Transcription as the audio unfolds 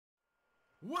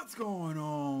What's going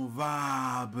on,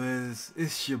 vibers?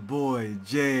 It's your boy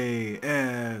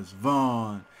J.S.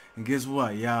 Vaughn. And guess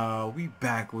what, y'all? We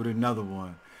back with another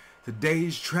one.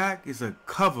 Today's track is a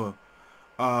cover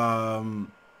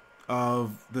um,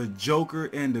 of The Joker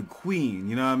and the Queen,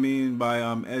 you know what I mean? By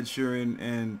Ed Sheeran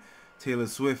and Taylor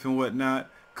Swift and whatnot.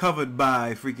 Covered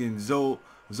by freaking Zoe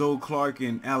Clarke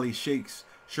and Allie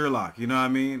Sherlock, you know what I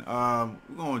mean? We're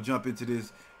going to jump into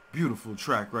this beautiful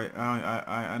track, right?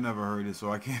 I never heard it, so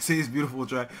I can't say it's beautiful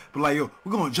track. But like, yo,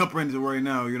 we're gonna jump right into it right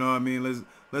now. You know what I mean?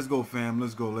 Let's go, fam.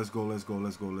 Let's go. Let's go. Let's go.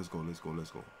 Let's go. Let's go. Let's go.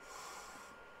 Let's go.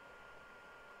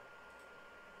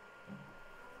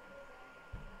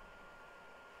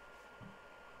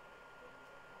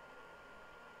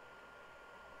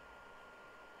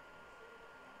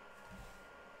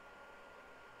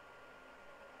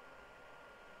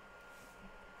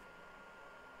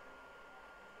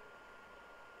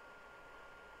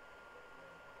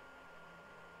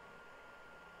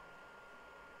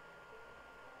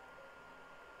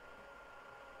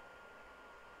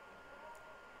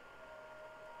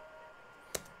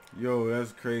 Yo,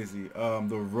 that's crazy.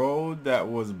 The road that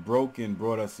was broken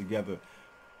brought us together.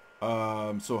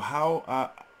 So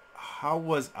how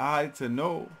was I to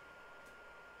know?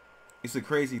 It's a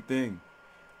crazy thing.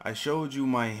 I showed you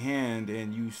my hand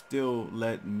and you still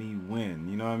let me win.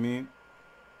 You know what I mean?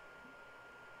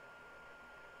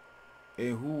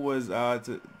 And who was I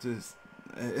to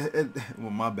well,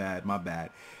 my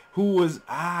bad. Who was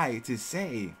I to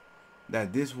say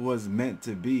that this was meant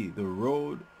to be? The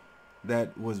road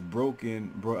that was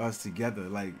broken brought us together.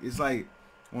 Like, it's like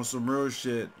on some real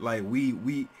shit. Like,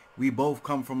 we both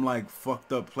come from like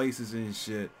fucked up places and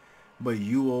shit, but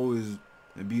you always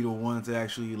be the one to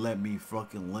actually let me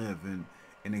fucking live and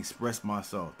express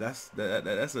myself. That's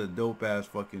a dope ass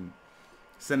fucking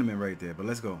sentiment right there. But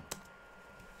let's go.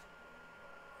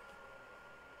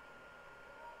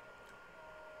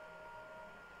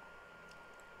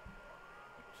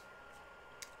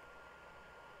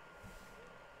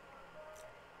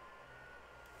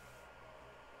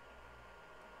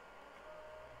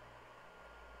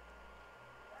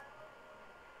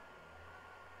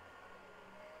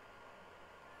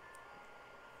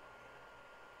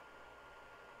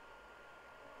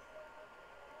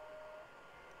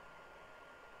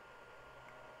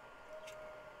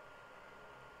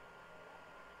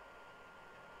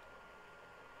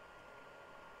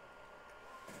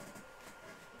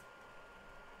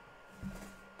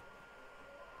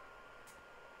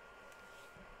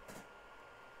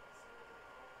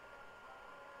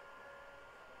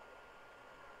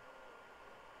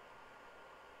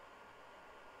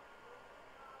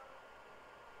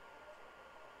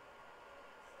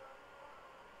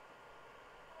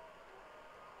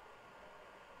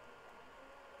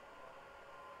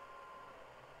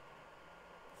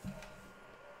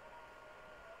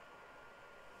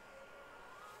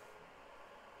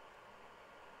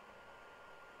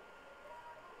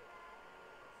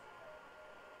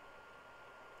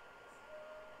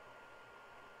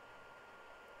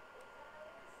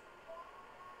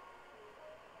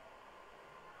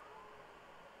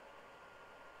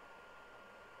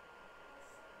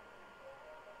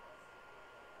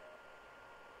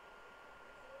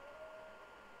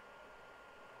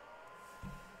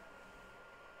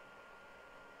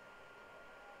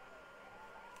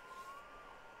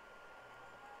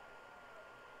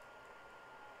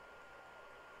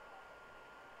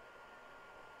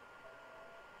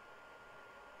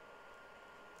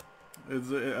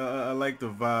 I like the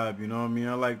vibe, you know what I mean?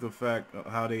 I like the fact of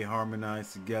how they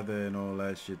harmonize together and all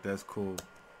that shit. That's cool.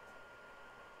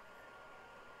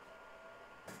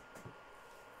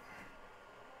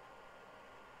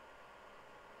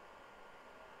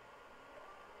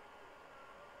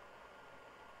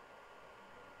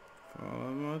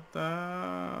 Follow a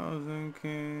thousand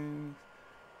kings,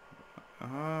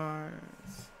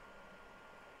 hearts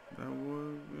that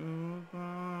would do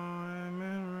time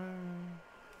and rain.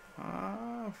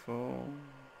 I fall.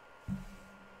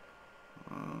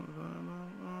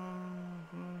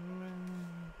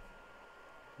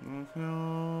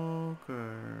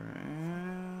 Joker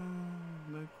and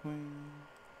the Queen.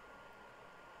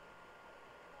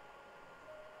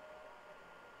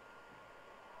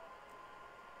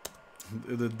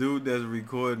 The dude that's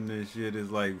recording this shit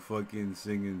is like fucking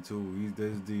singing too. He's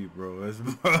that's deep, bro. That's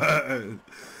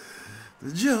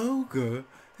the Joker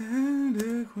and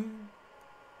the Queen.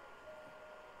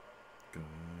 God.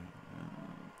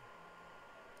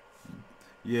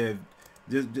 Yeah,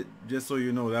 just so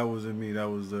you know, that wasn't me. That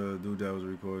was the dude that was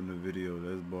recording the video.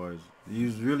 That's bars. He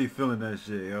was really feeling that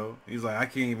shit, yo. He's like, I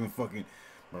can't even fucking,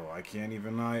 bro. I can't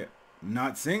even lie.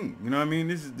 not sing. You know what I mean?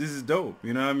 This is dope.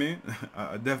 You know what I mean?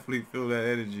 I definitely feel that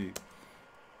energy.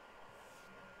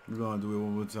 We're gonna do it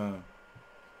one more time.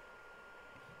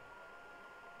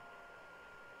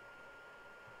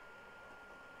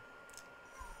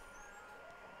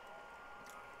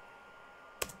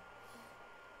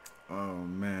 Oh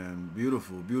man,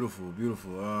 beautiful, beautiful,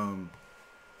 beautiful.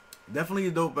 Definitely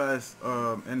a dope ass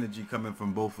energy coming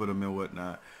from both of them and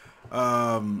whatnot.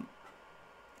 Um,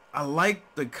 I like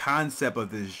the concept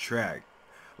of this track.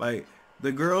 Like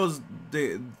the girls,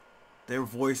 their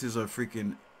voices are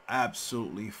freaking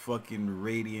absolutely fucking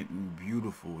radiant and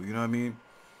beautiful. You know what I mean?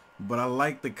 But I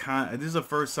like the This is the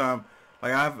first time.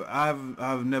 Like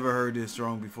I've never heard this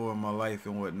song before in my life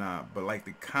and whatnot. But like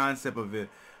the concept of it,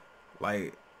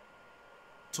 like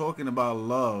talking about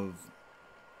love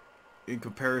in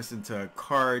comparison to a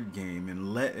card game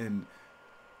and letting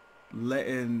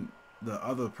the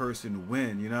other person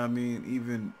win. You know what I mean?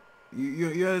 Even you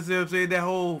understand what I'm saying?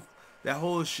 That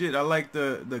whole shit. I like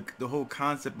the whole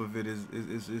concept of it is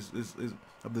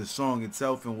of the song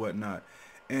itself and whatnot.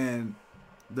 And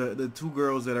the two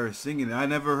girls that are singing it, I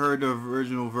never heard the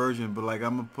original version, but like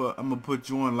I'm gonna put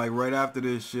you on like right after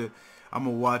this shit. I'm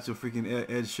gonna watch a freaking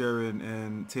Ed Sheeran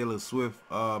and Taylor Swift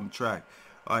track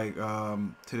like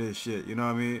to this shit. You know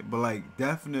what I mean? But like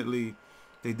definitely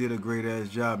they did a great ass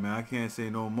job, man. I can't say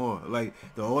no more. Like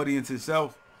the audience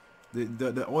itself,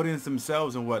 the audience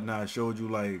themselves and whatnot showed you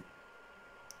like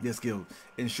their skills.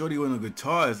 And Shorty on the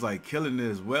guitar is like killing it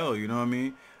as well. You know what I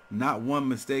mean? Not one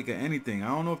mistake or anything. I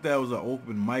don't know if that was an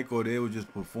open mic or they were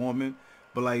just performing,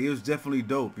 but like it was definitely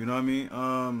dope. You know what I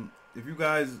mean? If you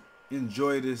guys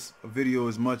enjoy this video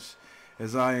as much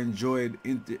as I enjoyed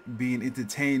being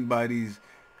entertained by these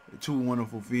two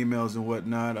wonderful females and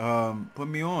whatnot, put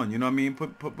me on. You know what I mean?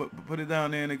 Put it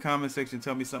down there in the comment section.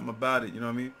 Tell me something about it. You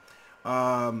know what I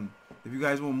mean? If you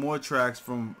guys want more tracks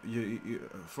from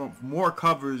more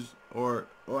covers or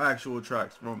actual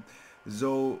tracks from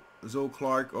Zoe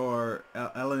Clarke or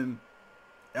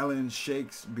Ellen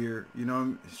Shakespeare, you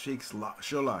know,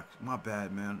 Sherlock. My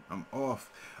bad, man. I'm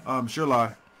off.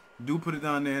 Sherlock. Do put it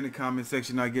down there in the comment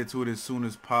section. I get to it as soon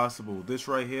as possible. This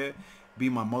right here be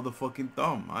my motherfucking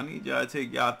thumb. I need y'all to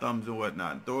take y'all thumbs and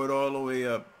whatnot. Throw it all the way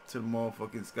up to the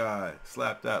motherfucking sky.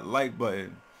 Slap that like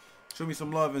button. Show me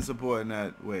some love and support in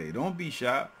that way. Don't be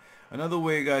shy. Another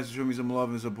way, guys, to show me some love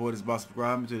and support is by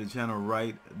subscribing to the channel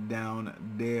right down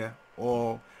there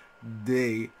all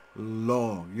day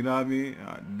long. You know what I mean?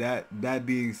 That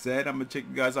being said, I'm going to check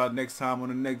you guys out next time on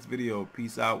the next video.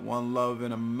 Peace out. One love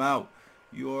and I'm out.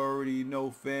 You already know,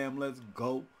 fam. Let's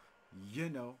go. You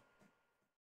know.